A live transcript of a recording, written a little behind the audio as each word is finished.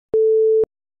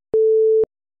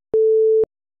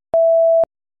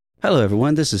Hello,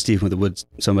 everyone. This is Stephen with the Would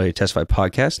Somebody Testify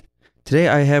podcast. Today,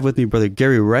 I have with me Brother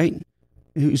Gary Wright,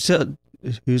 who's going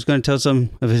to tell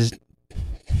some of his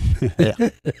who's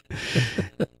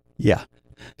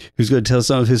going to tell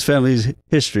some of his family's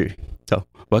history. So,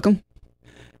 welcome.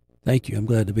 Thank you. I'm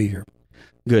glad to be here.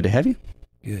 Good to have you.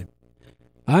 Good.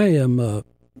 I am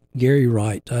Gary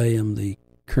Wright. I am the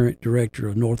current director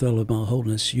of North Alabama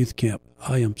Holiness Youth Camp.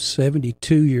 I am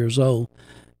 72 years old,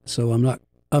 so I'm not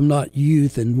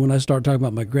youth. And when I start talking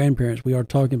about my grandparents, we are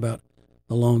talking about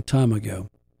a long time ago.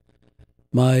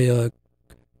 My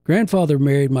grandfather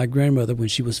married my grandmother when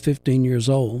she was 15 years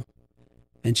old,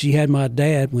 and she had my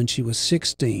dad when she was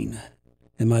 16.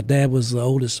 And my dad was the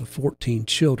oldest of 14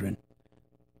 children.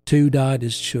 2 died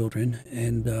as children,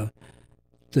 and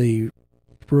the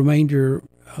remainder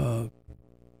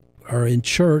are in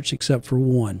church except for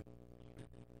one.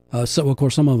 So, of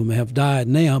course, some of them have died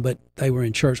now, but they were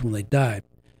in church when they died.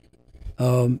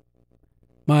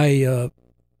 My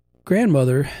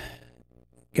grandmother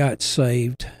got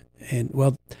saved, and,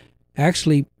 well,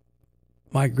 actually,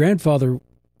 my grandfather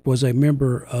was a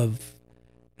member of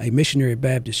a missionary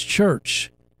Baptist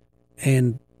church,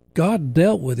 and God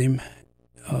dealt with him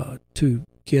to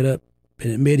get up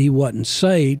and admit he wasn't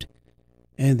saved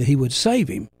and that he would save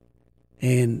him.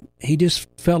 And he just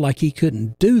felt like he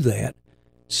couldn't do that.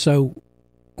 So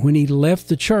when he left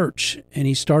the church and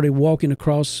he started walking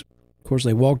across, of course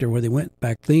they walked everywhere they went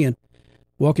back then,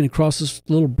 walking across this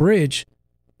little bridge,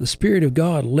 the Spirit of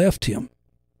God left him.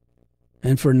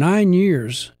 And for 9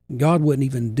 years, God wouldn't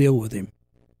even deal with him.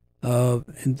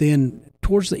 And then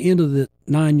towards the end of the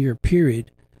 9-year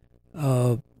period,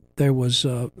 there was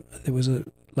a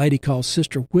lady called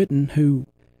Sister Whitten who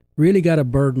really got a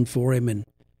burden for him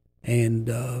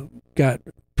and got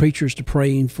preachers to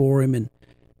praying for him, and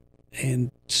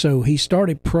so he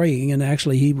started praying. And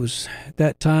actually, he was at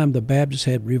that time the Baptists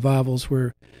had revivals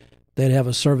where they'd have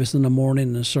a service in the morning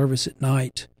and a service at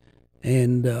night,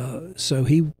 and so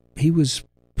he was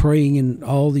praying in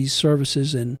all these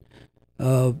services, and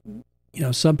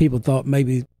some people thought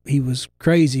maybe he was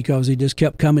crazy because he just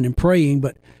kept coming and praying,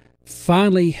 but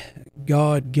finally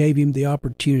God gave him the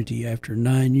opportunity after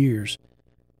 9 years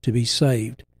to be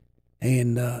saved.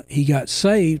 And he got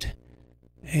saved,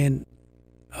 and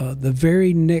the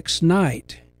very next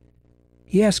night,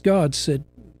 he asked God, said,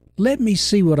 let me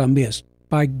see what I missed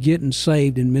by getting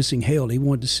saved and missing hell. He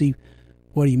wanted to see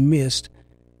what he missed,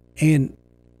 and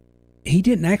he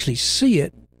didn't actually see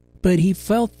it, but he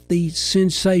felt the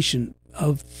sensation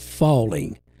of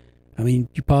falling. I mean,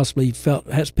 you possibly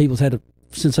people had a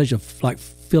sensation of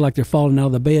feel like they're falling out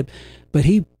of the bed, but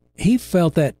he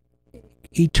felt that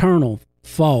eternal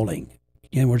falling,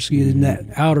 and we're just in that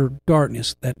outer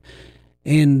darkness.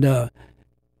 He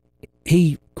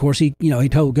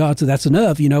told God, so that's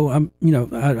enough. But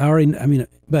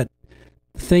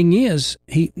the thing is,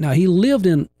 he lived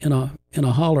in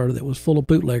a holler that was full of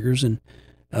bootleggers and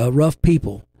rough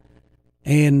people,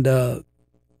 and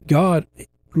God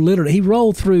literally, he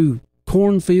rolled through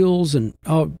cornfields and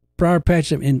briar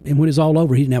patches, and when it's all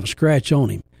over, he didn't have a scratch on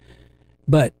him.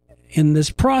 But in this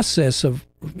process of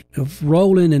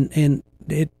rolling, and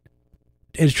it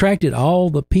attracted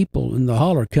all the people in the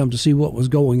holler come to see what was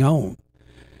going on.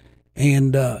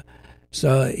 And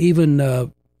so even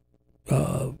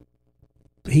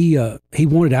he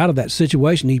wanted out of that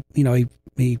situation. He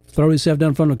threw himself down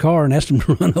in front of the car and asked him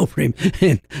to run over him.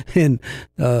 And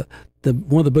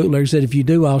one of the bootleggers said, if you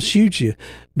do, I'll shoot you.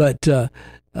 But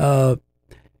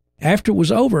after it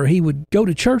was over, he would go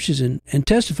to churches and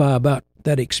testify about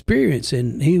that experience,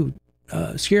 and he would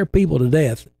scare people to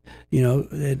death,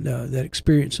 that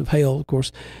experience of hell. Of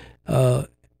course,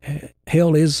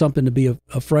 hell is something to be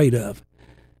afraid of.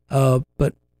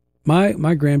 But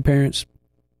my grandparents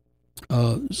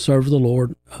served the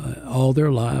Lord all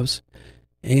their lives,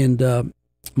 and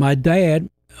my dad,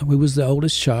 who was the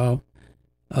oldest child,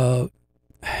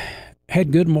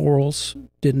 had good morals,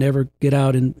 didn't ever get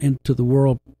out into the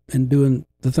world and doing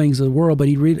the things of the world, but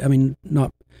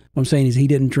what I'm saying is he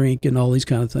didn't drink and all these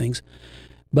kind of things.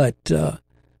 But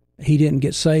he didn't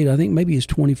get saved. I think maybe he was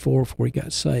 24 before he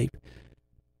got saved.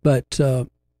 But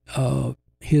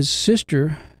his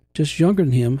sister, just younger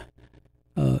than him,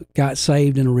 got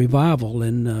saved in a revival,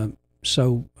 and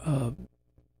so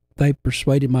they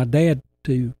persuaded my dad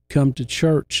to come to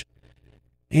church.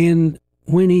 And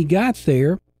when he got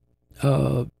there,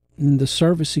 in the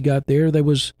service he got there, there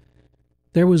was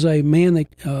a man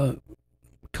that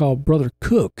called Brother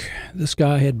Cook. This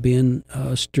guy had been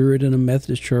a steward in a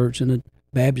Methodist church and a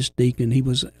Baptist deacon. He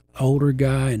was an older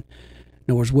guy and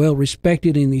was well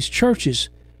respected in these churches,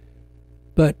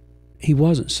 but he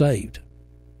wasn't saved.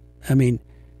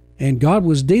 And God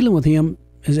was dealing with him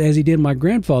as he did my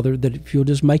grandfather, that if you'll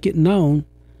just make it known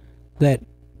that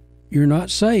you're not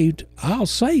saved, I'll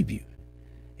save you.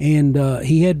 And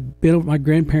he had been at my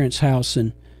grandparents' house,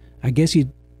 and I guess he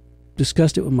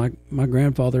discussed it with my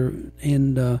grandfather.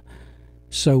 And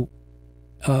so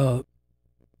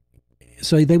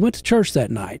they went to church that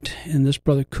night, and this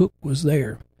brother Cook was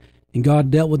there. And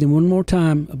God dealt with him one more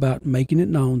time about making it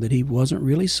known that he wasn't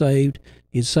really saved.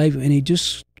 He'd saved him, and he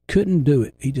just couldn't do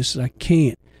it. He just said, I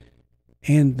can't.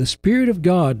 And the Spirit of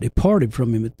God departed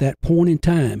from him at that point in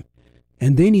time.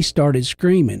 And then he started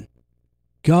screaming,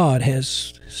 Spirit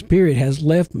has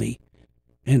left me,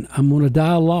 and I'm going to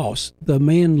die lost. The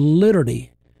man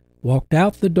literally walked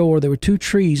out the door. There were 2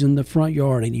 trees in the front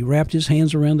yard, and he wrapped his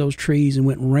hands around those trees and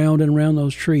went round and around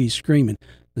those trees screaming,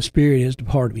 the Spirit has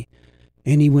departed me.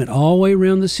 And he went all the way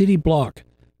around the city block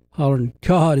hollering,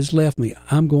 God has left me.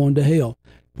 I'm going to hell.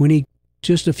 When he,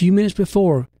 just a few minutes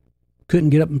before, couldn't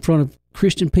get up in front of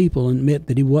Christian people and admit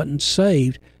that he wasn't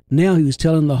saved, now he was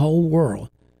telling the whole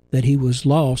world that he was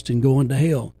lost and going to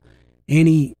hell. And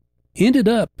he ended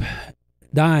up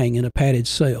dying in a padded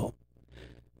cell.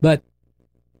 But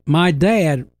my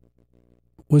dad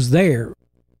was there,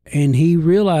 and he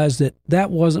realized that that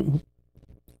wasn't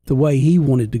the way he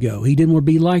wanted to go. He didn't want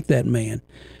to be like that man.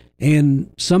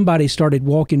 And somebody started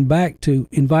walking back to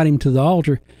invite him to the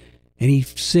altar, and he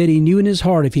said he knew in his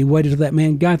heart if he waited till that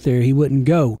man got there, he wouldn't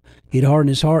go. He'd hardened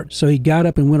his heart. So he got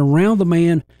up and went around the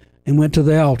man and went to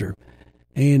the altar.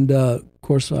 And, of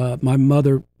course, my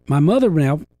mother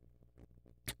now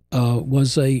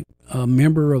was a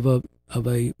member of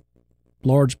a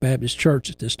large Baptist church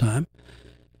at this time.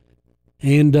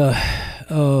 And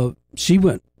she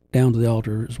went down to the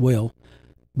altar as well.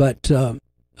 But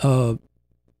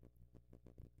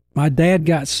my dad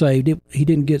got saved. He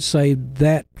didn't get saved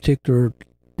that particular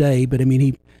day, but I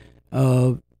mean,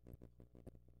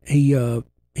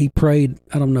 he prayed.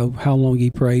 I don't know how long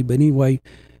he prayed, but anyway,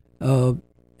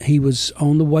 he was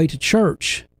on the way to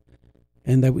church,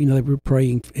 and they were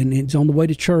praying, and he's on the way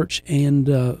to church, and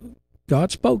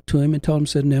God spoke to him and told him,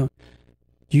 said, now,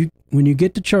 when you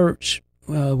get to church,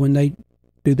 when they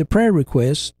do the prayer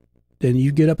request, then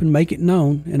you get up and make it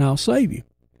known, and I'll save you.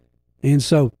 And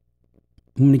so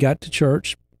when he got to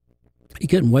church, he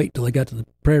couldn't wait till they got to the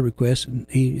prayer request, and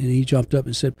he jumped up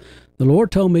and said, the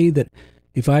Lord told me that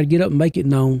if I'd get up and make it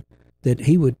known, that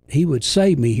he would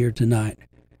save me here tonight.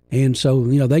 And so,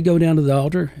 they go down to the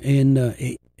altar,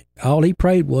 and all he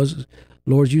prayed was,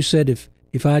 Lord, you said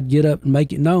if I'd get up and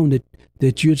make it known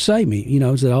that you'd save me.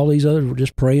 Said all these others were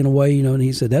just praying away, and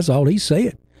he said that's all he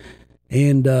said.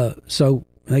 And so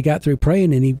they got through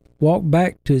praying, and he walked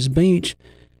back to his bench,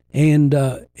 and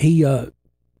he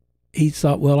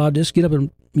thought, well, I'll just get up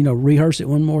and rehearse it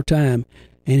one more time.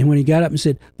 And when he got up and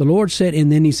said, the Lord said, and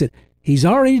then he said, he's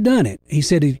already done it. He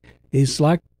said it's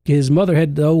like his mother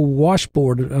had the old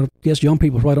washboard. I guess young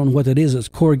people probably don't know what that is. It's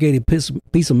a corrugated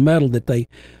piece of metal that they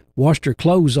washed their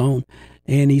clothes on.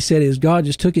 And he said his God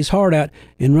just took his heart out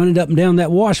and run it up and down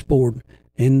that washboard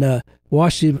and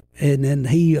washed him, and then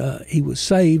he was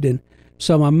saved. And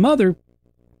so my mother,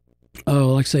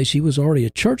 like I say, she was already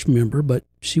a church member, but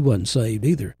she wasn't saved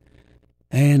either.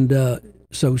 And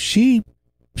so she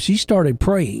started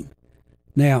praying.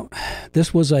 Now,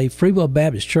 this was a Free Will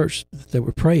Baptist church that they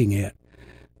were praying at,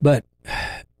 but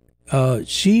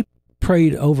she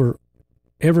prayed over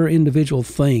every individual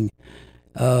thing.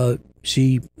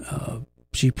 She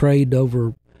prayed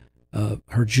over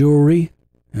her jewelry,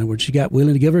 and when she got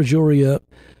willing to give her jewelry up.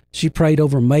 She prayed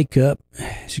over makeup.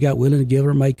 She got willing to give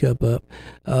her makeup up.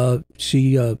 I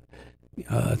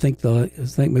think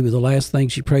maybe the last thing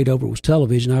she prayed over was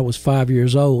television. I was 5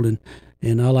 years old, and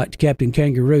I liked Captain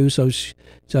Kangaroo, so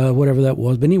whatever that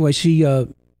was. But anyway, she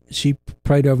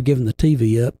prayed over giving the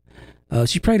TV up.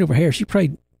 She prayed over hair. She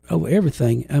prayed over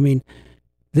everything. I mean,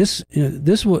 this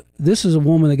is a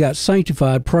woman that got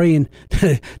sanctified praying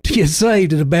to get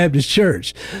saved at a Baptist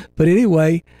church. But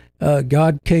anyway,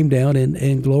 God came down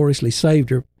and gloriously saved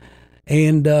her.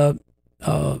 And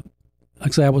like I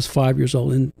say, I was 5 years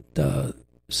old, and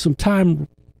some time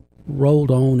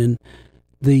rolled on, and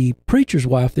the preacher's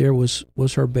wife there was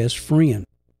her best friend.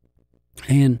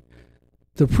 And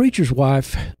the preacher's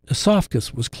wife,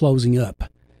 esophagus was closing up,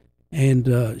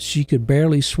 and she could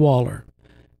barely swallow.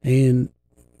 And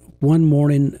one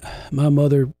morning, my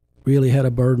mother really had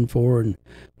a burden for her and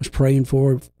was praying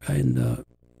for her and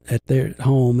at their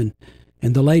home.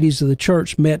 And the ladies of the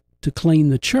church met to clean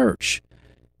the church.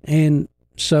 And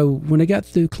so when they got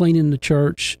through cleaning the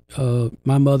church,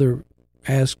 my mother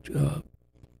asked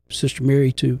Sister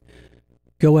Mary to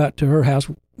go out to her house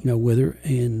with her,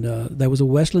 and there was a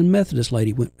Wesleyan Methodist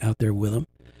lady went out there with them,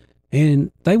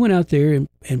 and they went out there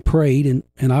and prayed,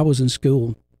 and I was in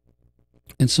school,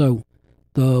 and so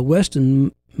the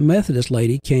Wesleyan Methodist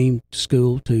lady came to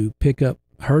school to pick up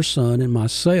her son and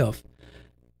myself,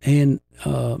 and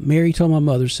Mary told my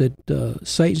mother, said,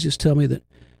 Satan's just tell me that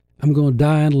I'm going to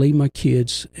die and leave my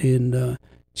kids, and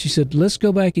she said, let's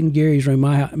go back in Gary's room.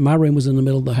 My room was in the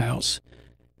middle of the house,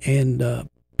 and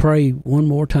pray one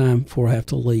more time before I have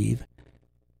to leave.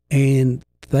 And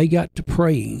they got to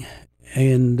praying,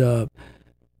 and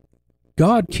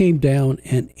God came down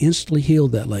and instantly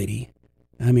healed that lady.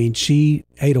 I mean, she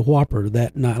ate a Whopper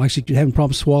that night. Like she was having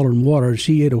problems swallowing water,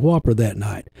 she ate a Whopper that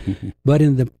night. Mm-hmm. But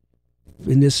in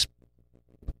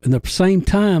the same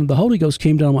time, the Holy Ghost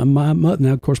came down on my mother.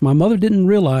 Now, of course, my mother didn't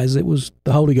realize it was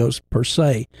the Holy Ghost per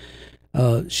se.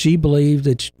 She believed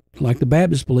that, like the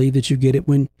Baptists believe, that you get it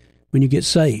when you get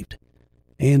saved.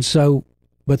 And so,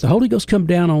 but the Holy Ghost come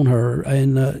down on her,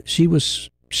 and she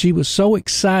was so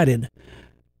excited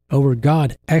over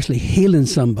God actually healing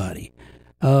somebody.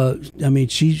 I mean,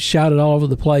 she shouted all over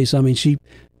the place. I mean,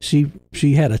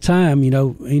 she had a time,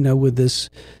 with this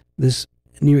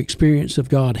new experience of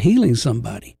God healing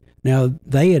somebody. Now,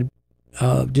 they had,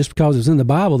 just because it was in the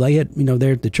Bible, they had,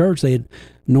 there at the church, they had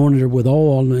anointed her with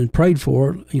oil and prayed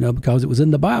for her, because it was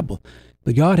in the Bible.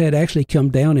 But God had actually come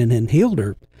down and healed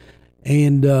her.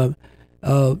 And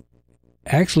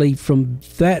actually, from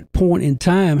that point in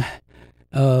time,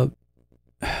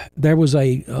 there was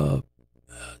a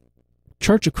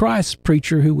Church of Christ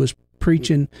preacher who was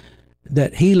preaching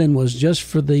that healing was just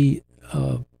for the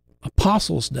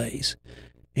apostles' days.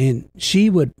 And she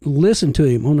would listen to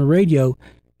him on the radio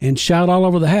and shout all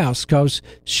over the house, because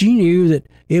she knew that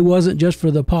it wasn't just for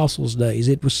the apostles' days.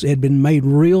 It had been made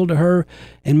real to her.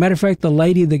 And matter of fact, the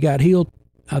lady that got healed,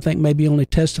 I think maybe only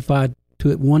testified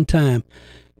to it one time.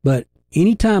 But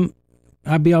anytime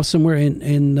I'd be off somewhere,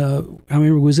 and I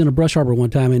remember we was in a brush arbor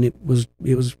one time, and it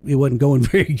wasn't going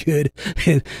very good.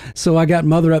 And so I got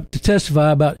Mother up to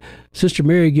testify about Sister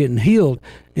Mary getting healed,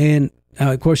 and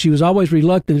of course she was always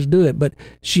reluctant to do it, but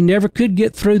she never could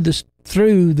get through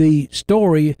the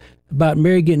story about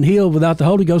Mary getting healed without the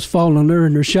Holy Ghost falling on her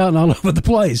and her shouting all over the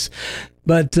place.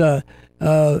 But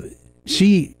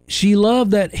she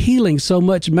loved that healing so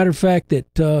much. Matter of fact,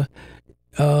 that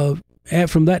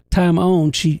from that time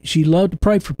on, she loved to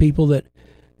pray for people that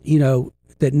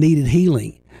that needed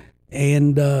healing.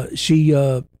 And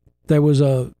there was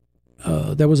a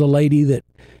lady that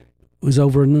was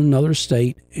over in another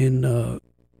state, and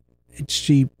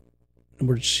she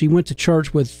went to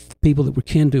church with people that were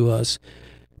kin to us,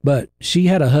 but she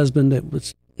had a husband that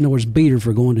was beat her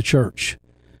for going to church.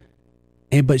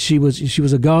 But she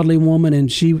was a godly woman,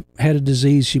 and she had a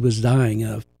disease she was dying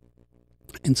of.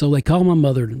 And so they called my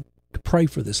mother to pray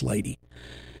for this lady.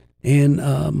 And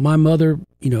my mother,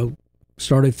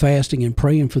 started fasting and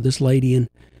praying for this lady.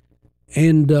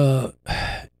 And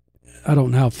I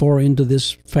don't know how far into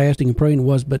this fasting and praying it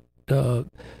was, but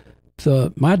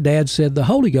my dad said the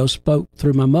Holy Ghost spoke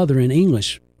through my mother in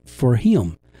English for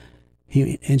him.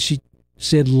 And she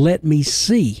said, "Let me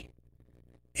see."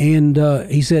 And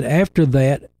he said after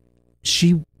that,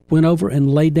 she went over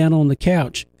and laid down on the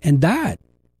couch and died.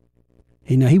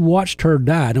 He watched her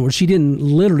die. Or she didn't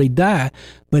literally die,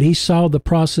 but he saw the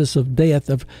process of death,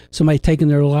 of somebody taking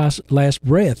their last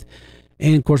breath.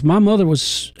 And of course, my mother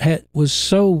was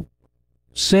so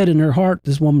set in her heart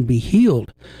this woman be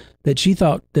healed, that she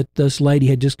thought that this lady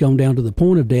had just gone down to the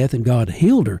point of death and God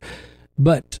healed her.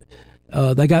 But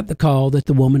they got the call that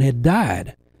the woman had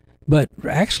died. But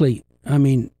actually, I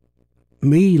mean,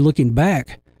 me looking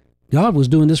back, God was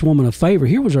doing this woman a favor.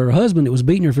 Here was her husband that was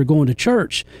beating her for going to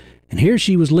church, and here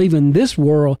she was leaving this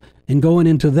world and going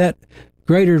into that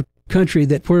greater country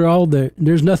that where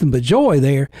there's nothing but joy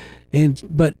there.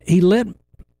 But he let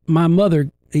my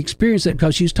mother experience that,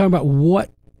 because she was talking about what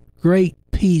great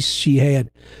peace she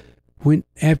had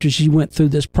after she went through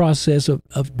this process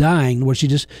of dying, where she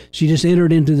just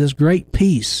entered into this great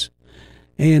peace.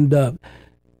 And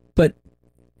but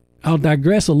I'll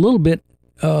digress a little bit.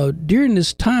 During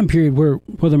this time period where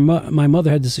my mother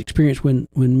had this experience when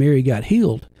Mary got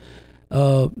healed,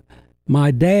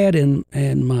 my dad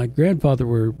and my grandfather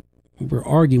were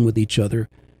arguing with each other,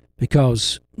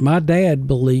 because my dad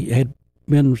had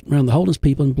been around the holiness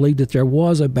people and believed that there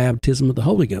was a baptism of the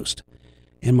Holy Ghost,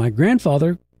 and my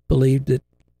grandfather believed that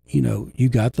you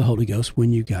got the Holy Ghost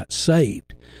when you got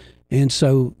saved. And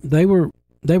so they were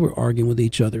arguing with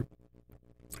each other.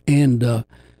 And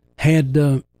had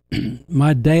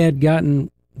my dad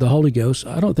gotten the Holy Ghost,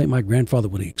 I don't think my grandfather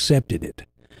would have accepted it.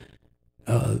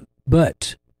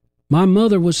 But My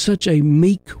mother was such a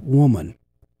meek woman.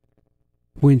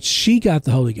 When she got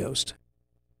the Holy Ghost,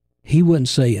 he wouldn't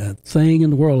say a thing in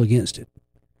the world against it.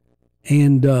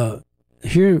 And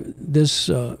here, this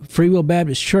Free Will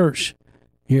Baptist Church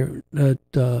here,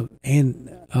 there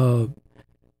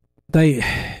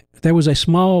was a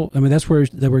small, I mean, that's where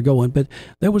they were going, but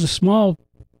there was a small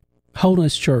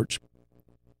holiness church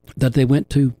that they went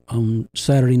to on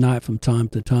Saturday night from time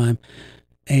to time.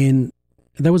 And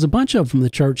there was a bunch of them from the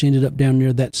church ended up down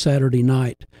there that Saturday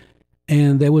night.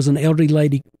 And there was an elderly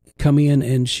lady come in,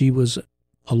 and she was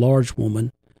a large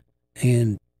woman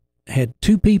and had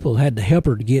two people had to help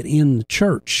her to get in the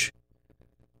church.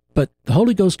 But the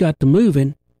Holy Ghost got to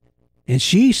moving, and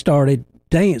she started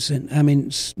dancing. I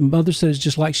mean, Mother said it's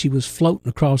just like she was floating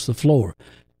across the floor.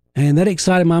 And that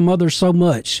excited my mother so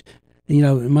much. You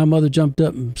know, my mother jumped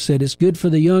up and said, it's good for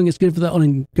the young, it's good for the old.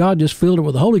 And God just filled her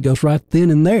with the Holy Ghost right then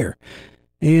and there.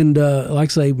 And like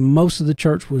I say, most of the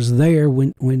church was there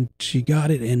when she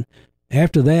got it. And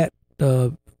after that,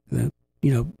 there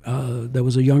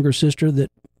was a younger sister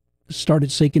that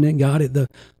started seeking it and got it. The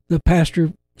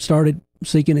pastor started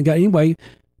seeking and got it. Anyway,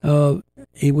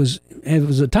 it was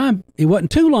a time, it wasn't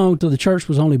too long till the church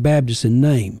was only Baptist in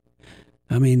name.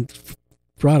 I mean,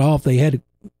 right off, they had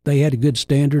a good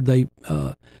standard.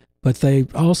 But they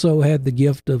also had the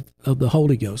gift of the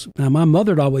Holy Ghost. Now, my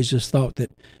mother had always just thought that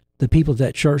the people at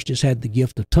that church just had the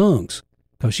gift of tongues,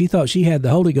 because she thought she had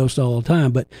the Holy Ghost all the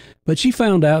time. But she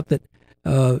found out that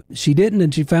she didn't,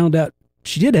 and she found out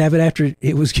she did have it after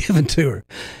it was given to her.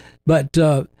 But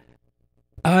the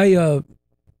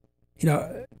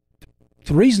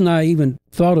reason I even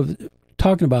thought of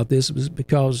talking about this was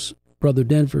because Brother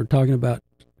Denver talking about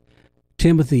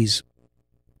Timothy's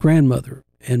grandmother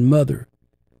and mother,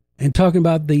 and talking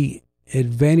about the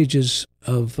advantages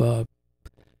of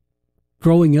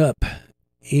growing up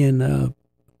in a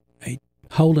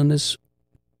holiness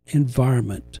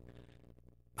environment.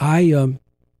 I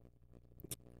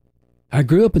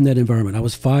grew up in that environment. I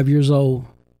was 5 years old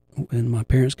when my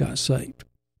parents got saved.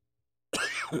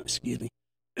 Excuse me.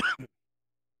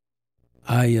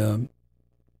 I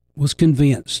was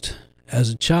convinced as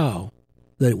a child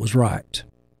that it was right.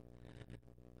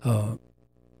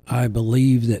 I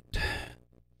believe that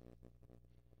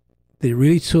it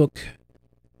really took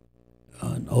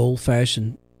an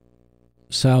old-fashioned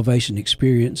salvation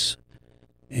experience,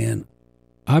 and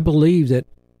I believe that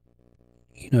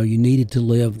you needed to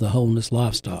live the holiness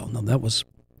lifestyle. Now, that was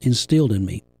instilled in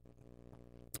me,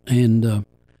 and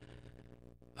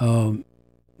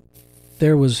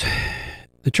there was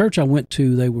the church I went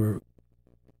to. They were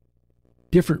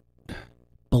different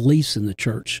beliefs in the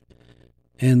church,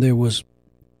 and there was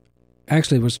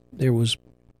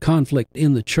conflict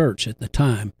in the church at the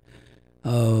time.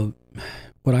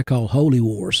 What I call holy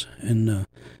wars, and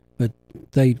but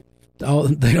they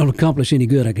don't accomplish any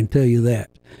good, I can tell you that.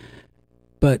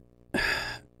 But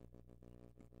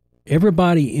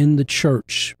everybody in the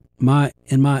church,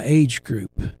 in my age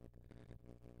group,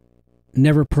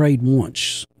 never prayed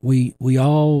once. We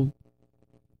all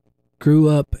grew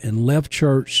up and left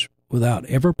church without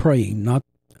ever praying. Not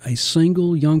a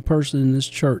single young person in this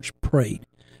church prayed.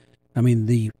 I mean,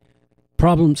 the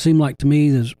problem seemed like to me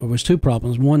there was two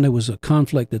problems. One, there was a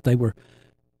conflict that they were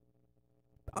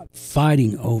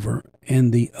fighting over,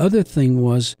 and the other thing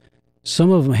was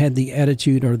some of them had the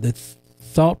attitude or the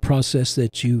thought process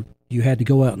that you had to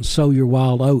go out and sow your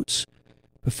wild oats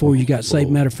before you got saved.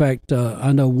 Matter of fact,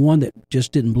 I know one that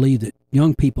just didn't believe that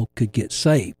young people could get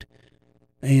saved.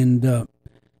 And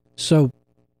so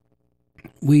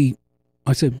like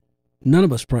I said, none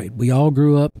of us prayed. We all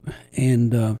grew up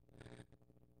and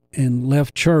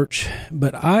left church.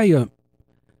 But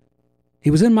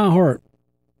it was in my heart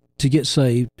to get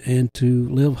saved and to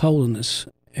live holiness.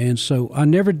 And so I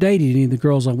never dated any of the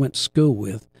girls I went to school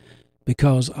with,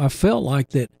 because I felt like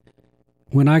that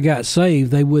when I got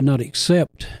saved, they would not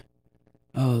accept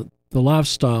the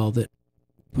lifestyle that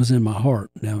was in my heart.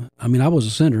 Now, I mean, I was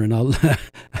a sinner and all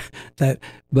that,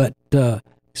 but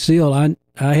still, I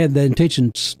had the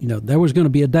intention, there was going to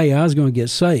be a day I was going to get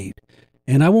saved.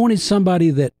 And I wanted somebody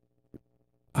that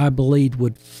I believed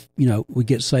would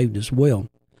get saved as well.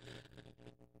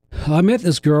 I met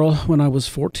this girl when I was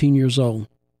 14 years old.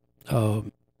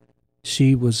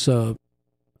 She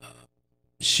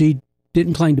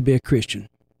didn't claim to be a Christian.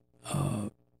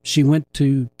 She went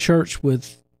to church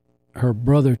with her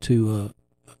brother to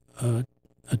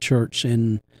a church,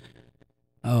 and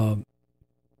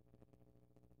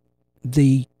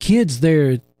the kids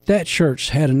there at that church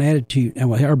had an attitude,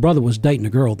 and her brother was dating a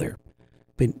girl there,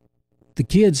 but the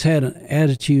kids had an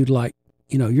attitude like,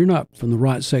 you're not from the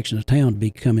right section of town to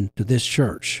be coming to this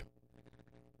church.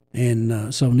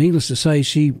 And so needless to say,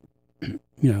 she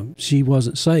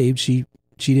wasn't saved. She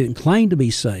didn't claim to be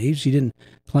saved. She didn't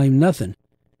claim nothing.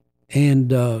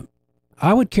 And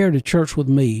I would carry to church with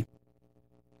me,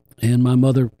 and my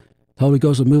mother, the Holy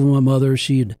Ghost would move on my mother.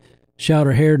 She'd shout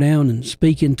her hair down and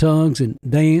speak in tongues and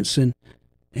dance, and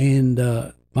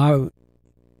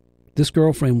this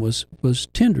girlfriend was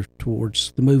tender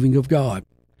towards the moving of God.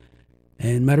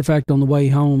 And matter of fact, on the way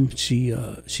home, she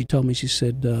told me, she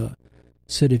said,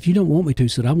 if you don't want me to,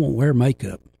 said, I won't wear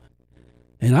makeup.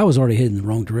 And I was already heading in the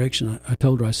wrong direction. I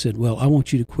told her, I said, well, I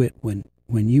want you to quit when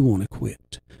you want to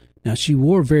quit. Now, she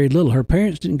wore very little. Her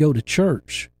parents didn't go to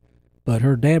church, but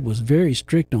her dad was very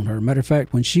strict on her. Matter of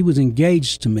fact, when she was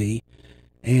engaged to me,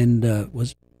 and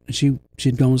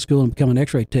she'd gone to school and become an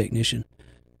X-ray technician,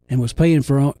 and was paying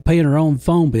her own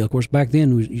phone bill. Of course, back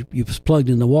then you was plugged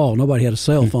in the wall. Nobody had a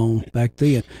cell phone back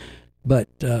then. But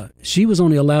she was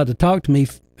only allowed to talk to me,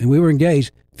 and we were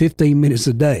engaged 15 minutes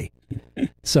a day.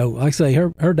 So, like I say,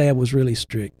 her dad was really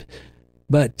strict.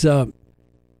 But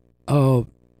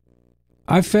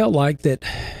I felt like that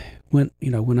when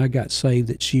I got saved,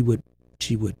 that she would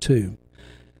too.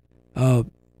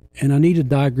 And I need to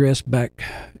digress back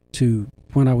to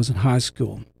when I was in high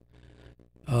school.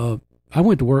 I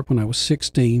went to work when I was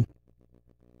 16.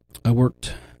 I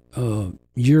worked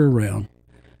year-round.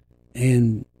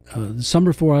 And the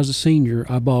summer before I was a senior,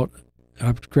 I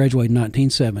graduated in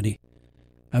 1970.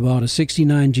 I bought a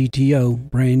 69 GTO,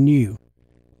 brand new.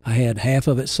 I had half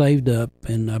of it saved up,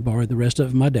 and I borrowed the rest of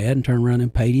it from my dad and turned around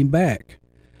and paid him back.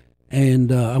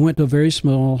 And I went to a very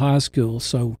small high school,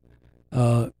 so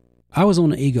I was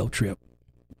on an ego trip.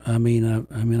 I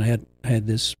had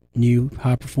this new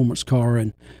high-performance car,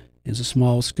 and it's a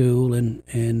small school,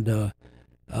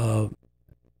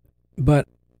 but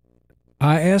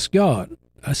I asked God,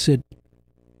 I said,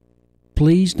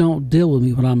 please don't deal with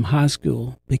me when I'm in high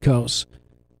school, because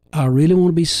I really want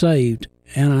to be saved,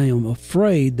 and I am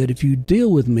afraid that if you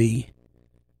deal with me,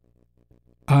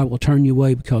 I will turn you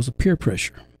away because of peer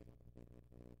pressure.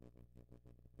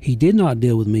 He did not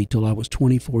deal with me till I was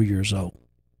 24 years old.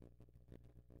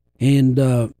 And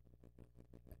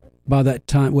by that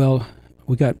time, well,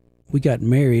 we got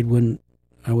married when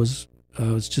I was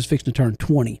just fixing to turn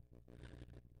 20.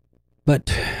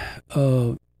 But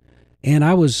and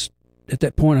I was at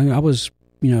that point, I was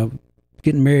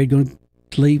getting married, going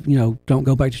to leave, don't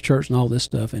go back to church and all this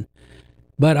stuff.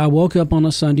 But I woke up on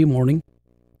a Sunday morning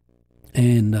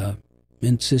and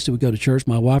insisted we go to church.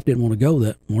 My wife didn't want to go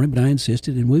that morning, but I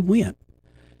insisted, and we went.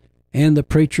 And the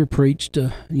preacher preached,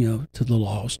 to the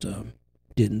lost.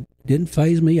 Didn't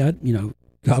faze me.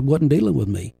 God wasn't dealing with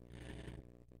me.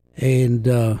 And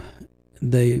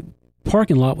the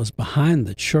parking lot was behind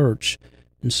the church,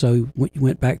 and so we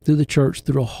went back through the church,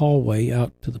 through a hallway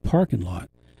out to the parking lot.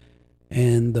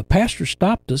 And the pastor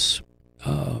stopped us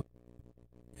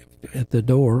at the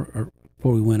door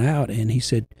before we went out, and he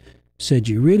said,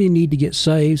 you really need to get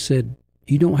saved. Said,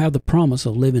 you don't have the promise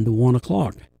of living to 1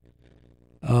 o'clock.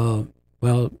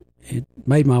 Well, it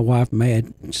made my wife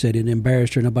mad. Said it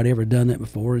embarrassed her. Nobody ever done that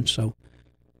before. And so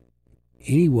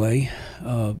anyway,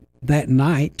 that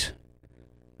night,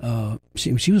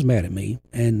 she was mad at me,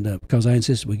 and because I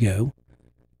insisted we go.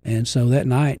 And so that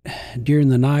night, during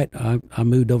the night, I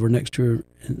moved over next to her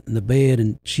in the bed,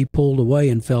 and she pulled away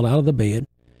and fell out of the bed,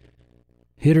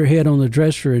 hit her head on the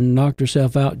dresser, and knocked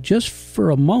herself out just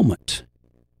for a moment.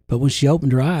 But when she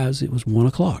opened her eyes, it was 1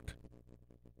 o'clock.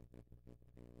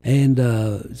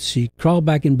 And she crawled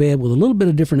back in bed with a little bit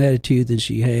of different attitude than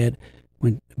she had,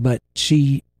 but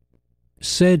she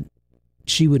said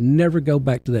she would never go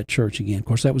back to that church again. Of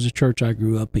course, that was a church I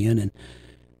grew up in.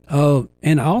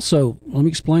 And also, let me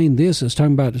explain this. I was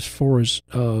talking about as far as,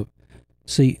 all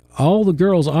the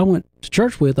girls I went to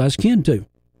church with, I was kin to.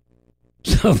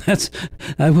 So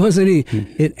I wasn't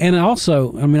and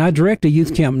also, I direct a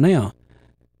youth camp now,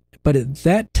 but at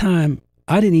that time,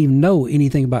 I didn't even know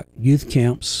anything about youth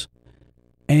camps.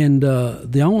 And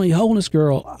the only holiness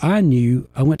girl I knew,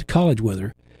 I went to college with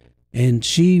her, and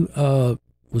she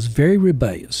was very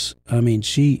rebellious.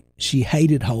 She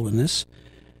hated holiness.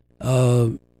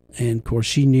 And of course,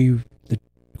 she knew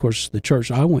the church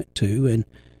I went to,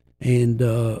 and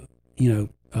matter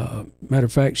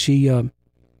of fact, she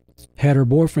had her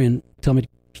boyfriend tell me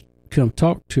to come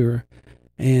talk to her,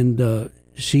 and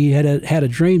she had a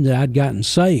dream that I'd gotten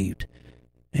saved,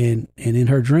 and in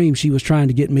her dream, she was trying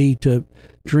to get me to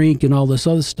drink and all this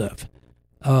other stuff,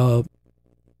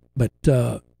 but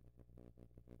like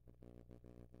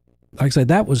I said,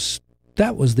 that was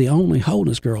the only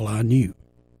holiness girl I knew.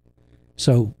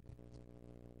 So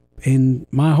in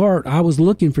my heart, I was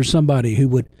looking for somebody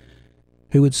who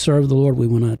who would serve the Lord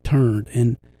when I turned.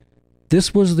 And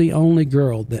this was the only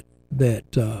girl that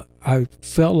I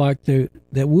felt like that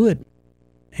would.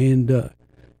 And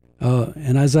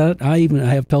as I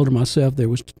have told her myself,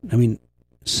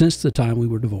 since the time we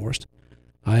were divorced,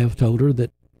 I have told her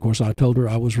that, of course, I told her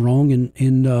I was wrong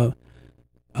in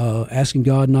asking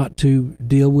God not to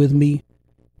deal with me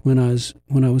when I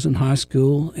was in high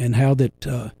school, and how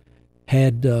that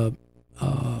had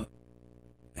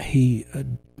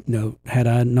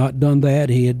I not done that,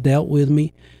 he had dealt with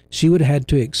me. She would have had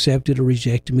to accept it or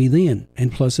reject me then.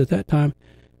 And plus, at that time,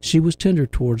 she was tender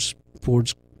towards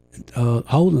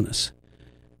holiness.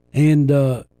 And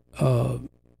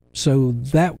so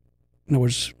that, in other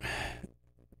words,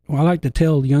 I like to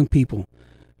tell young people,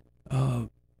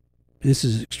 this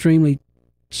is extremely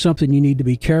something you need to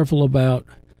be careful about,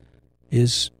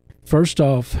 is first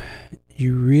off,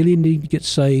 you really need to get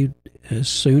saved as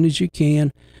soon as you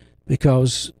can,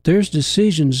 because there's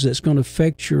decisions that's going to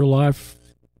affect your life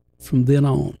from then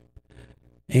on.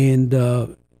 And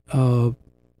in other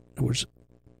words,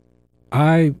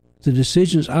 the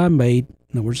decisions I made,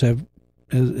 in other words,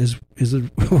 is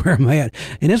where I'm at.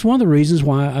 And that's one of the reasons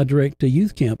why I direct a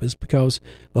youth camp, is because,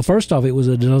 well, first off, it was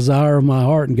a desire of my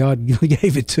heart and God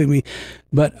gave it to me.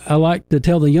 But I like to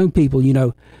tell the young people,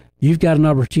 you've got an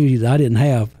opportunity that I didn't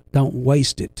have. Don't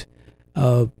waste it.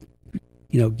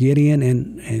 Get in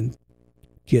and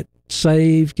get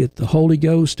saved, get the Holy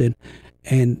Ghost, and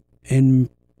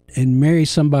marry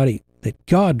somebody that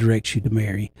God directs you to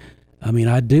marry. I mean,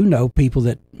 I do know people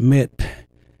that met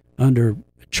under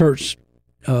church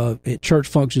at church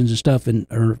functions and stuff, and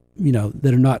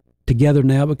that are not together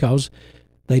now because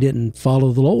they didn't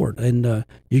follow the Lord. And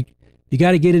you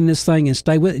got to get in this thing and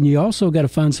stay with it, and you also got to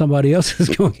find somebody else who's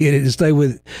going to get it and stay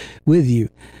with you.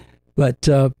 But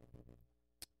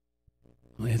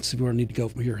let's see where I need to go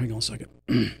from here. Hang on a second.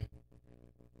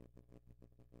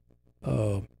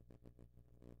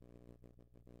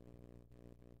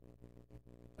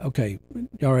 Okay,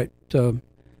 all right.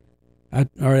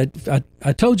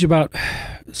 I told you about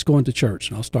going to church,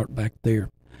 and I'll start back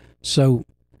there. So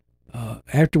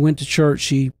after I went to church,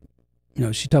 she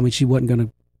told me she wasn't going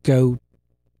to go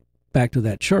back to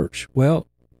that church. Well,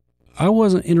 I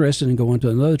wasn't interested in going to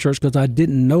another church because I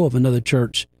didn't know of another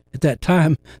church at that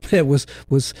time that was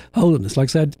holiness. Like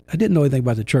I said, I didn't know anything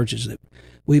about the churches that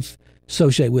we've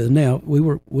associated with now. We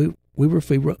were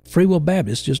Free Will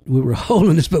Baptists. Just we were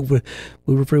holiness, but we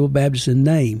were Free Will Baptists in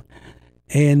name.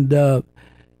 And so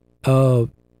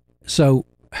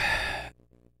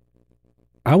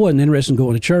I wasn't interested in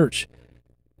going to church.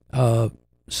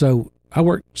 So I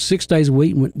worked 6 days a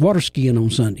week and went water skiing on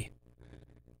Sunday.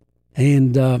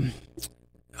 And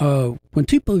when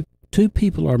two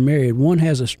people are married, one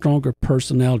has a stronger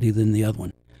personality than the other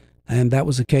one. And that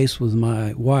was the case with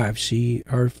my wife.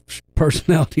 Her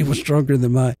personality was stronger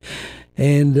than mine.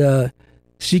 And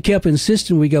she kept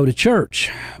insisting we go to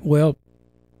church. Well,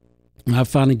 I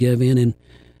finally gave in, and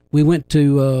we went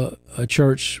to a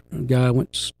church. A guy I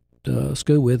went to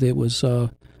school with. It was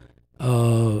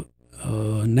Nazarene.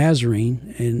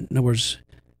 And in other words,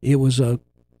 it was a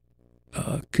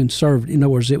conservative. In other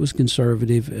words, it was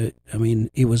conservative.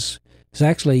 It was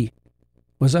actually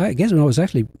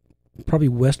probably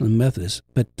Wesleyan Methodist,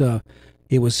 but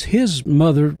it was his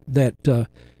mother that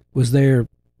was there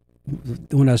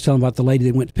when I was telling about the lady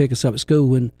that went to pick us up at school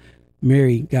when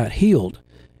Mary got healed.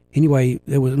 Anyway,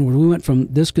 we went from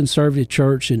this conservative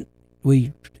church, and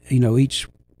we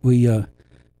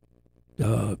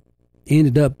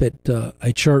ended up at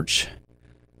a church.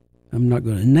 I'm not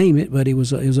going to name it, but it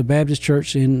was a Baptist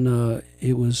church, and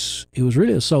it was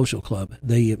really a social club.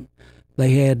 They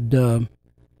had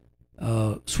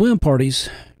swim parties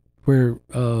where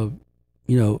the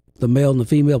male and the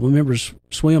female members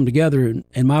swim together,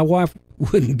 and my wife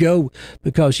wouldn't go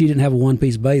because she didn't have a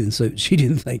one-piece bathing suit. She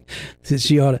didn't think that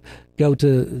she ought to go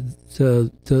to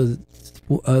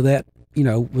that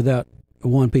without a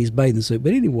one-piece bathing suit.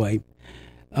 But anyway,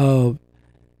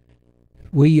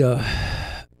 we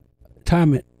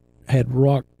time had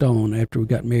rocked on after we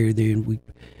got married there, and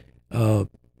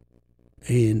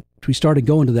we started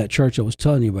going to that church I was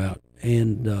telling you about.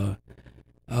 And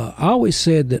I always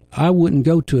said that I wouldn't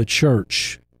go to a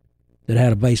church that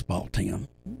had a baseball team.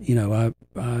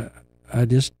 I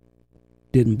just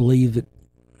didn't believe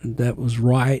that was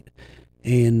right.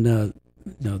 And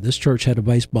this church had a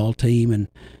baseball team,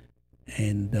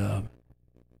 and I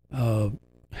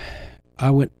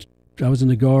was in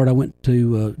the Guard. I went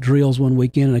to drills one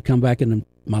weekend, and I come back, and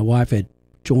my wife had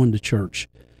joined the church,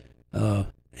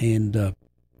 and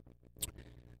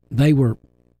they were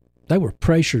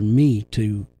pressuring me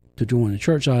to join the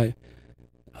church.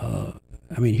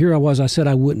 I mean, here I was, I said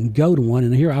I wouldn't go to one,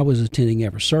 and here I was attending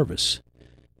every service.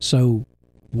 So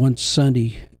one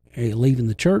Sunday, leaving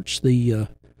the church, the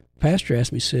pastor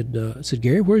asked me, said,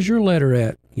 Gary, where's your letter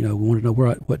at? We wanted to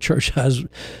know what church I was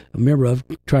a member of,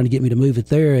 trying to get me to move it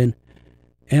there. And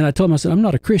I told him, I said, I'm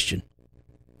not a Christian.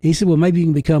 He said, well, maybe you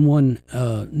can become one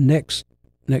next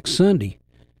Sunday.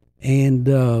 And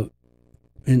under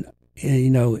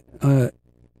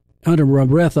my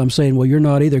breath, I'm saying, well, you're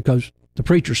not either, because the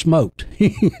preacher smoked.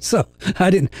 So I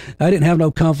didn't have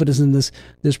no confidence in this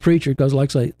preacher, because, like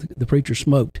I say, the preacher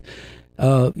smoked.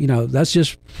 That's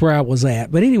just where I was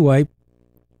at. But anyway,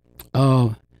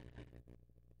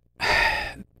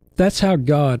 that's how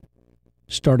God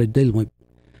started dealing with me.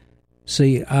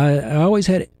 See, I always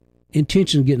had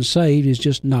intention of getting saved, it's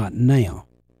just not now.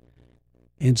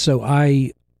 And so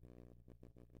I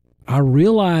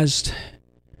realized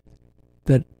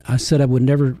that I said I would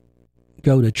never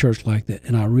go to church like that.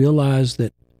 And I realized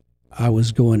that I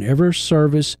was going every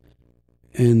service,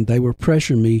 and they were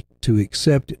pressuring me to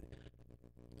accept it.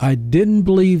 I didn't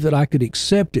believe that I could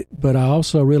accept it, but I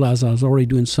also realized I was already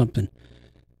doing something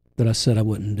that I said I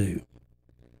wouldn't do.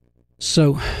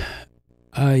 So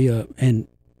and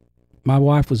my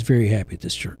wife was very happy at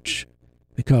this church,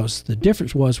 because the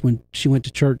difference was when she went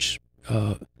to church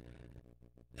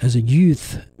as a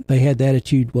youth, they had the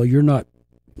attitude, well, you're not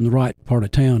in the right part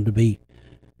of town to be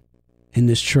in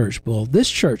this church. Well, this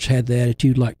church had the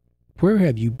attitude like, where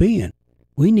have you been?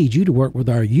 We need you to work with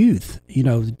our youth,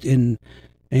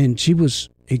 and she was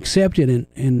accepted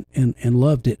and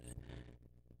loved it.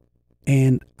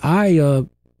 And I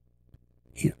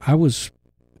was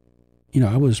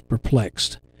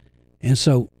perplexed. And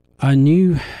so I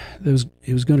knew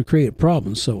it was going to create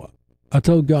problems. So I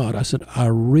told God, I said, I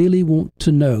really want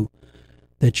to know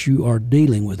that you are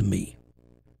dealing with me.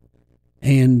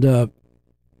 And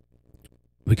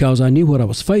because I knew what I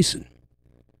was facing.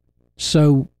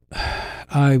 So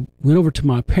I went over to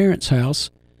my parents'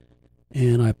 house,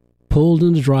 and I pulled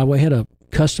in the driveway, had a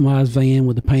customized van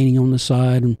with the painting on the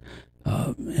side,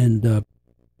 and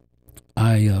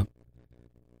I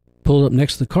pulled up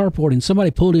next to the carport, and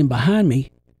somebody pulled in behind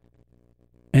me,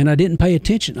 and I didn't pay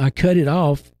attention. I cut it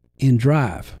off in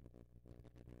drive.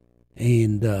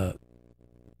 And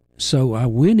so I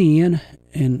went in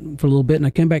and for a little bit, and I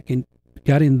came back and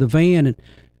got in the van and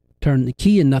turned the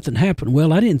key, and nothing happened.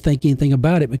 Well, I didn't think anything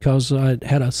about it, because I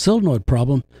had a solenoid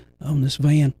problem on this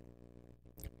van,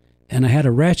 and I had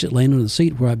a ratchet laying under the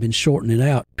seat where I'd been shorting it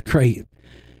out to create it.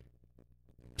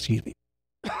 Excuse me.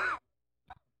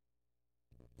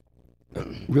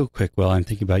 Real quick, while I'm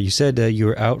thinking about it, you said you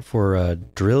were out for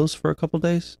drills for a couple of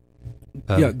days?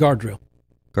 Yeah, guard drill.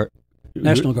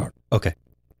 National Guard. Okay.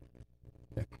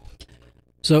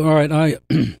 So, all right, I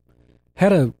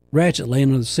had a ratchet laying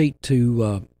under the seat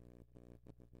to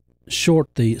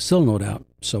short the solenoid out,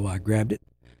 so I grabbed it,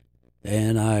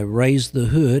 and I raised the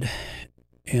hood,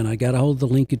 and I got a hold of the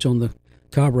linkage on the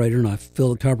carburetor, and I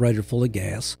filled the carburetor full of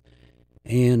gas.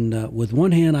 And with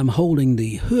one hand, I'm holding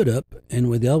the hood up, and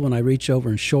with the other one, I reach over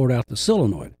and short out the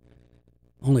solenoid.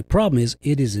 Only problem is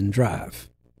it is in drive,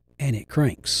 and it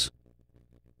cranks.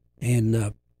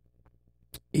 And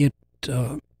it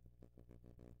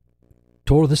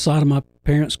tore the side of my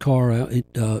parents' car out. It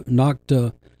knocked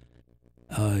a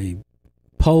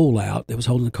pole out that was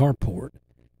holding the carport,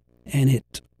 and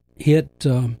it hit.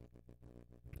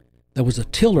 There was a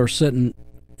tiller sitting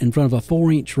in front of a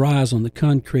 4-inch rise on the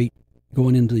concrete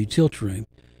going into the utility room.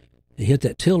 It hit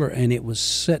that tiller, and it was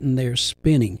sitting there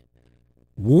spinning.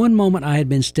 One moment I had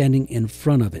been standing in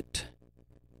front of it.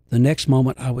 The next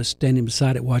moment I was standing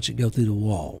beside it, watching it go through the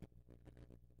wall.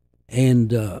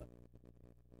 And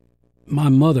my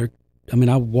mother,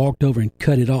 I walked over and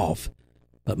cut it off,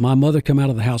 but my mother come out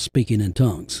of the house speaking in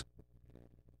tongues.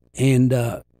 And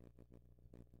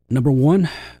number one,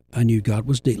 I knew God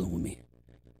was dealing with me.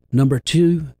 Number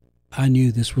two, I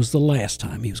knew this was the last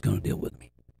time he was going to deal with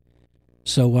me.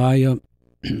 So I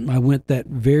went that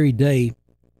very day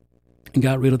and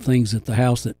got rid of things at the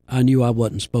house that I knew I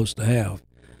wasn't supposed to have.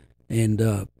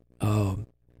 And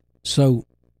so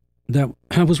that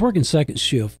I was working second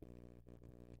shift,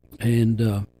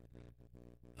 and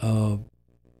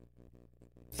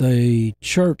the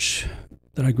church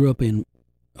that I grew up in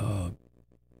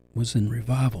was in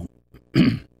revival.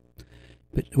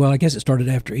 But, well, I guess it started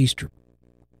after Easter.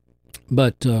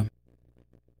 But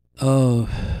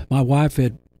my wife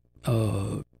had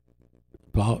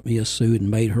bought me a suit and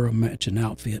made her a matching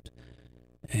outfit.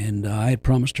 And I had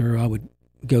promised her I would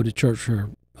go to church for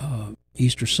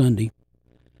Easter Sunday.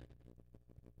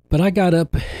 But I got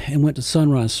up and went to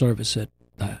sunrise service at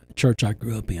the church I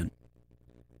grew up in.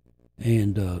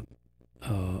 And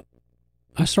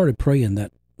I started praying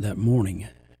that morning,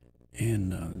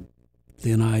 and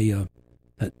then I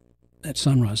that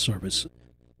sunrise service,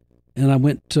 and I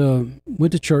went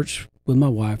to church with my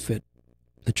wife at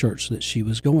the church that she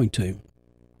was going to,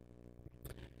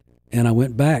 and I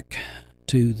went back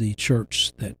to the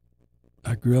church that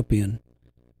I grew up in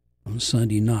on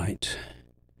Sunday night,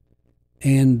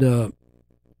 and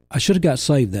I should have got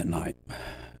saved that night.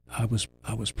 I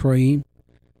was praying,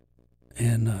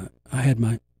 and I had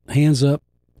my hands up,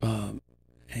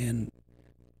 and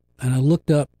I looked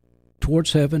up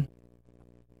towards heaven,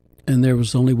 and there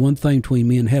was only one thing between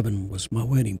me and heaven, was my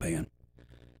wedding band.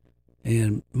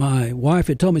 And my wife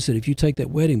had told me, said, if you take that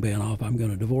wedding band off, I'm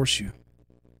going to divorce you.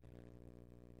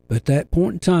 But at that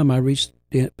point in time, I reached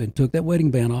up and took that wedding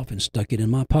band off and stuck it in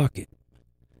my pocket.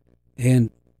 And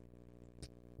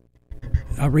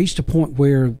I reached a point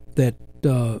where that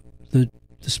the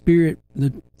Spirit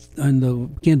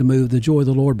began to move, the joy of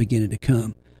the Lord began to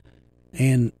come.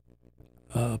 And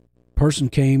a person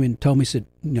came and told me, said,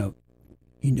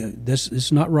 this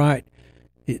is not right.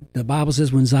 The Bible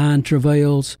says when Zion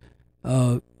travails,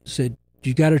 said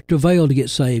you got to travail to get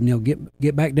saved.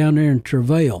 Get back down there and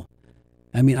travail.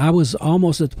 I mean, I was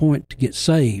almost at the point to get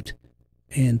saved,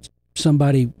 and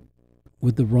somebody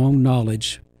with the wrong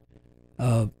knowledge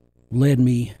led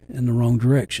me in the wrong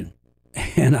direction.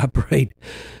 And I prayed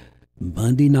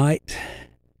Monday night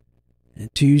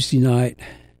and Tuesday night,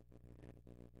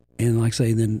 and like I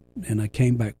say, and I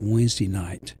came back Wednesday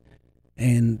night.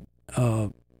 And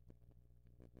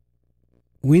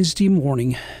Wednesday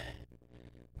morning,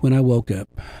 when I woke up,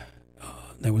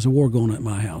 there was a war going on at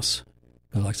my house.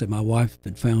 Like I said, my wife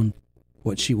had found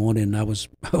what she wanted, and I was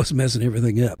messing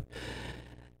everything up.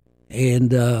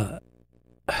 And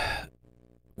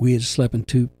we had slept in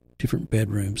 2 different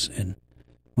bedrooms. And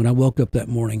when I woke up that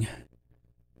morning,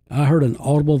 I heard an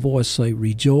audible voice say,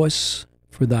 "Rejoice,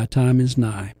 for thy time is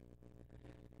nigh."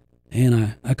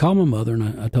 And I called my mother,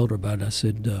 and I told her about it. I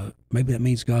said, maybe that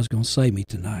means God's going to save me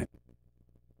tonight.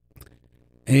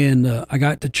 And I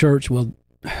got to church. Well,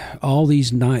 all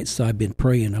these nights I've been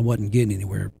praying, I wasn't getting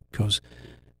anywhere because,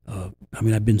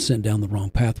 I'd been sent down the wrong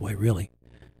pathway, really.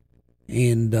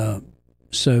 And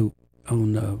so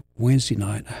on Wednesday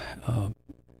night, I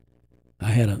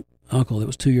had an uncle that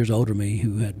was 2 years older than me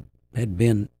who had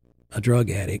been a drug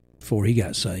addict before he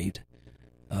got saved.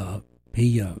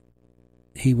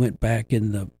 He went back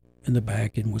in the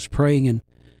back and was praying, and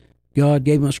God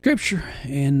gave him a scripture,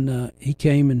 and he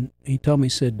came and he told me,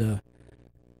 said,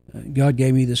 God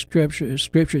gave me the scripture.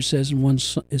 Scripture says in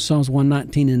Psalms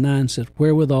 119:9 says,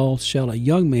 "Wherewithal shall a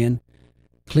young man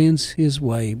cleanse his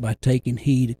way by taking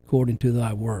heed according to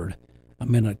thy word." I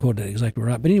may not quote that exactly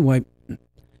right, but anyway,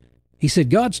 he said,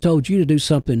 God's told you to do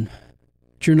something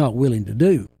that you're not willing to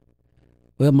do.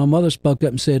 Well, my mother spoke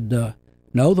up and said,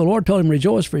 no, the Lord told him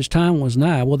rejoice, for his time was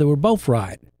nigh. Well, they were both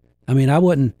right. I mean, I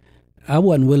wasn't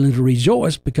willing to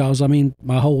rejoice because,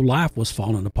 my whole life was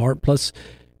falling apart. Plus,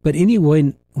 but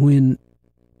anyway, when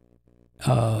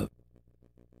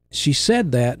she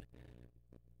said that,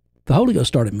 the Holy Ghost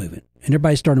started moving, and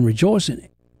everybody started rejoicing,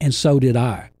 and so did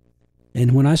I.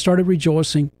 And when I started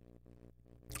rejoicing,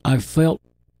 I felt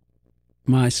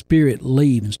my spirit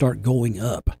leave and start going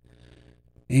up.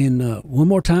 And one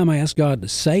more time I asked God to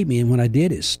save me, and when I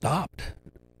did, it stopped.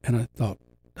 And I thought,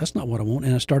 that's not what I want.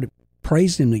 And I started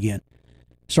praising him again,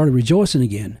 started rejoicing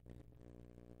again.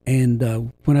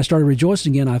 And when I started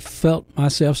rejoicing again, I felt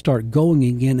myself start going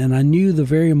again, and I knew the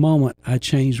very moment I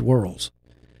changed worlds.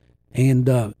 And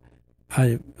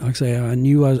I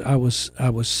knew I was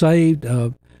saved.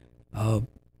 And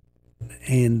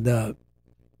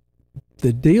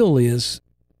the deal is,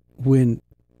 when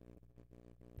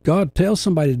God tells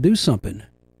somebody to do something,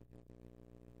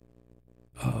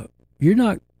 you're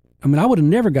not. I would have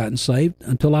never gotten saved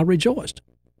until I rejoiced.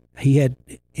 He had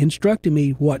instructed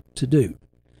me what to do.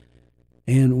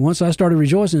 And once I started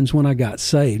rejoicing is when I got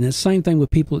saved. And it's the same thing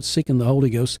with people that's seeking the Holy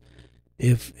Ghost.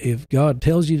 If God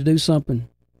tells you to do something,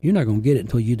 you're not going to get it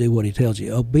until you do what he tells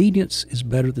you. Obedience is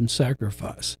better than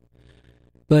sacrifice.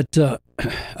 But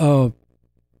I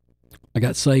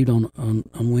got saved on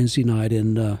Wednesday night,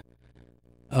 and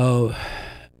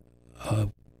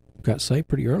got saved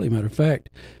pretty early, matter of fact,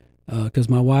 because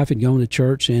my wife had gone to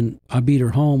church, and I beat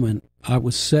her home, and I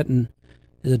was sitting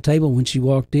at the table when she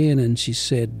walked in, and she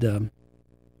said,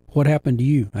 what happened to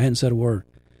you? I hadn't said a word.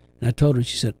 And I told her, and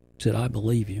she said, I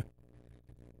believe you.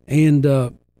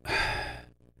 And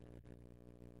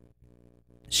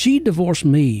she divorced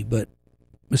me, but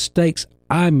mistakes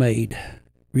I made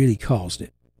really caused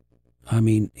it.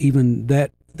 Even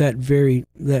that very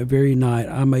night,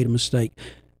 I made a mistake.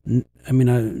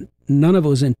 none of it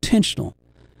was intentional,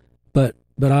 but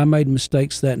I made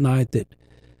mistakes that night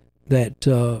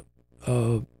that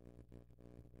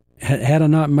had I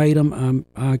not made them,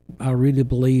 I really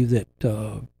believe that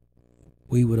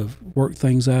we would have worked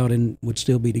things out and would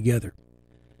still be together.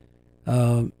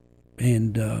 But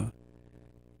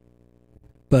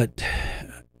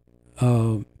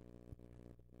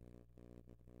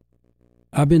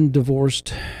I've been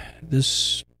divorced.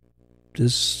 This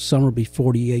summer will be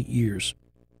 48 years,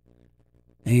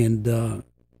 and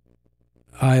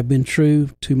I have been true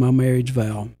to my marriage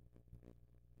vow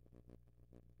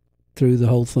through the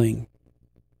whole thing,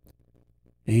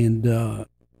 and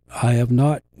I have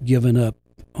not given up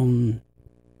on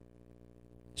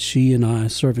she and I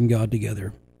serving God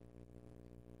together.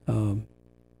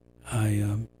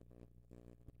 I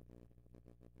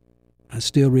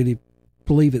still really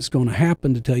believe it's going to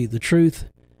happen, to tell you the truth.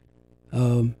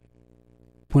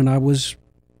 When I was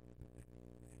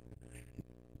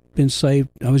been saved,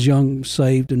 I was young,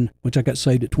 saved, and which I got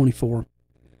saved at 24.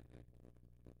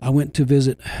 I went to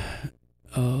visit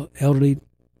an elderly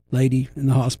lady in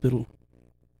the hospital,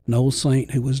 an old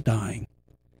saint who was dying.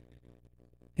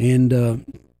 And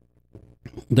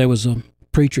there was a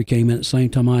preacher came in at the same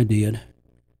time I did,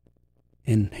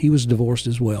 and he was divorced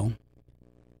as well.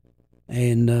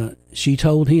 And she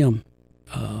told him,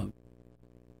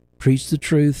 preach the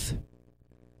truth,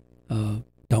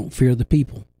 don't fear the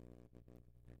people.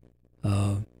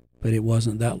 But it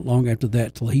wasn't that long after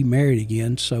that till he married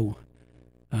again, so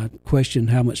I questioned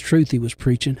how much truth he was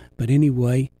preaching. But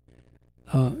anyway,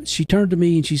 she turned to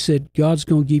me and she said, God's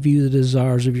going to give you the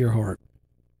desires of your heart.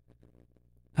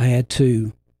 I had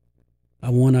two.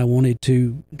 One, I wanted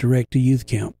to direct a youth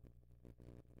camp,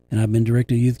 and I've been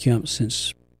directing a youth camp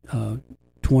since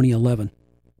 2011.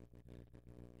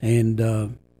 And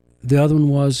the other one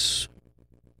was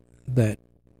that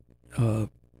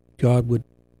God would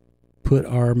put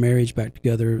our marriage back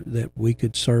together, that we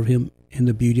could serve him in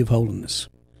the beauty of holiness.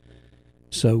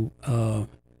 So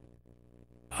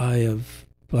I have,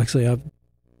 like I say,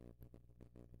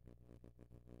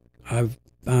 I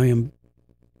am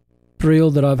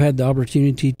thrilled that I've had the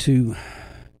opportunity to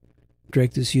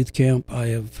direct this youth camp. I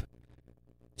have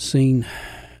seen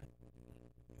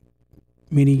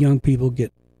many young people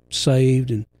get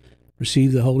saved and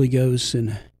receive the Holy Ghost.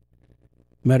 And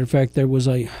matter of fact, there was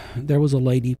a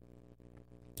lady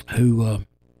who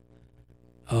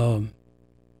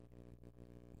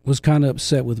was kind of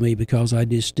upset with me because I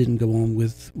just didn't go on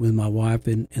with my wife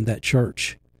in that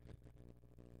church.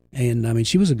 And I mean,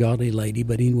 she was a godly lady,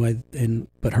 but anyway,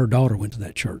 but her daughter went to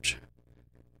that church.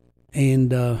 And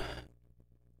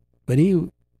but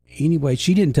anyway,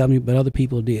 she didn't tell me, but other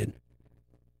people did.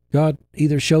 God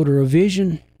either showed her a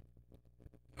vision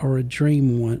or a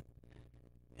dream one,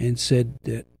 and said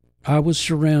that I was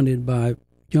surrounded by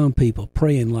young people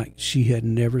praying like she had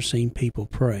never seen people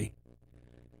pray.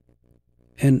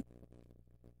 And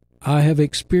I have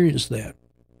experienced that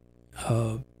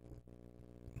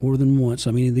more than once.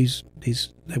 I mean,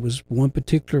 there was one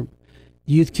particular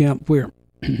youth camp where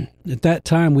at that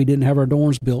time we didn't have our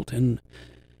dorms built, and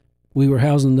we were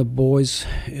housing the boys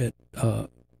at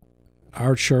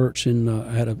our church, and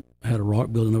had a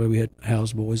rock building where we had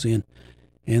housed boys in,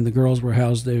 and the girls were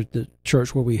housed there at the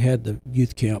church where we had the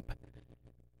youth camp.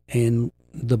 And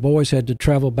the boys had to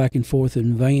travel back and forth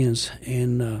in vans,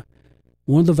 and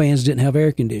one of the vans didn't have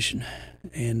air conditioning,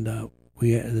 and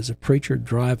there's a preacher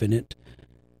driving it,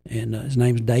 and his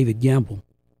name's David Gamble,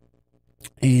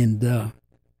 and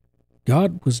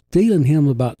God was dealing him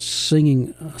about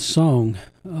singing a song,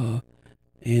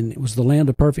 and it was The Land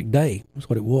of Perfect Day. That's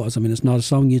what it was. I mean, it's not a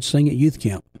song you'd sing at youth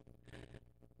camp.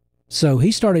 So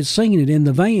he started singing it in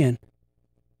the van,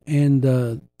 and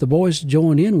the boys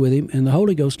joined in with him, and the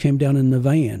Holy Ghost came down in the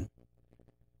van.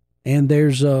 And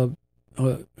there's on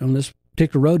this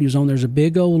particular road he was on, there's a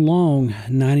big old long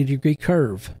 90-degree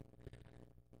curve.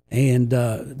 And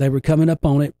they were coming up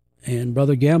on it, and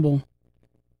Brother Gamble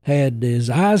had his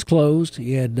eyes closed.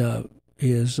 He had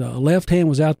his left hand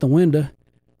was out the window,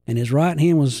 and his right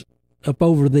hand was up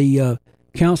over the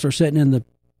counselor sitting in the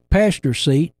passenger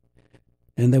seat,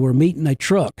 and they were meeting a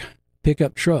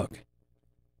pickup truck.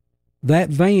 That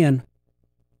van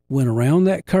went around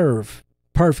that curve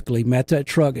perfectly, met that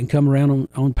truck, and come around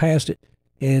on past it.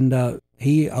 And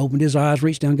he opened his eyes,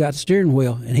 reached down, got the steering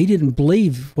wheel, and he didn't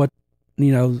believe what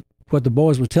the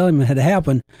boys were telling him had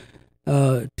happened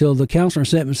till the counselor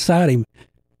sitting beside him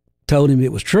told him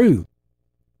it was true.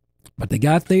 But they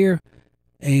got there,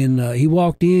 and he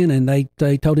walked in, and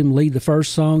they told him to lead the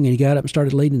first song, and he got up and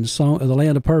started leading the song of The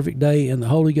Land of Perfect Day, and the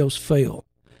Holy Ghost fell.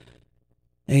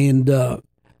 And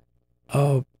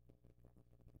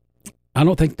I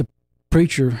don't think the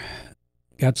preacher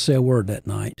got to say a word that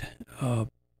night,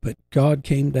 but God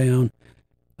came down.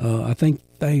 I think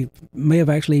they may have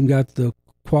actually even got the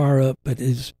choir up, but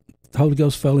the Holy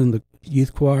Ghost fell in the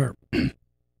youth choir.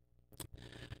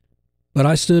 But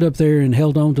I stood up there and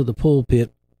held on to the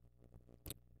pulpit,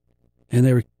 and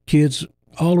there were kids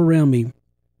all around me,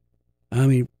 I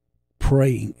mean,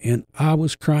 praying, and I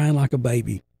was crying like a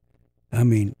baby. I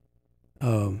mean,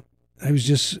 there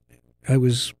was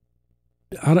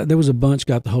a bunch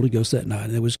got the Holy Ghost that night,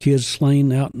 and there was kids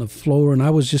slain out on the floor, and I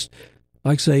was just,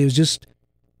 like I say, it's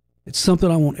something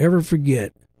I won't ever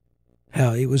forget,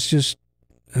 how it was just,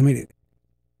 I mean,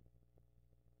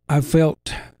 I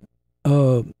felt,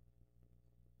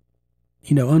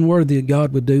 unworthy that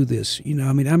God would do this.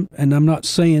 I mean, I'm not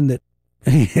saying that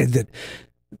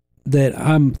that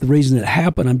I'm the reason it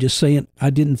happened. I'm just saying I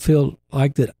didn't feel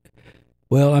like that.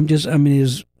 Well,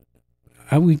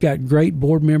 we've got great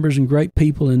board members and great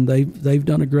people, and they've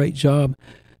done a great job.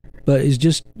 But it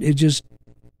just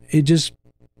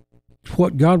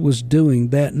what God was doing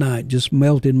that night just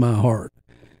melted my heart.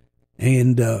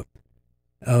 And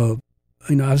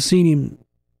I've seen Him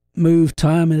move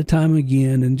time and time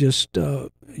again, and just how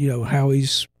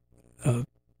He's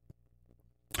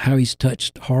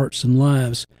touched hearts and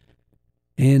lives,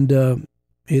 and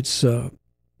it's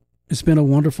been a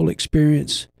wonderful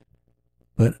experience.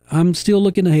 But I'm still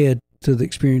looking ahead to the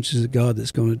experiences of God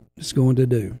that's going to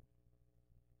do.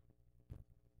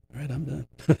 All right, I'm done.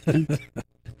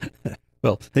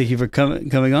 Well, thank you for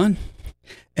coming on,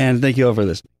 and thank you all for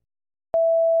listening.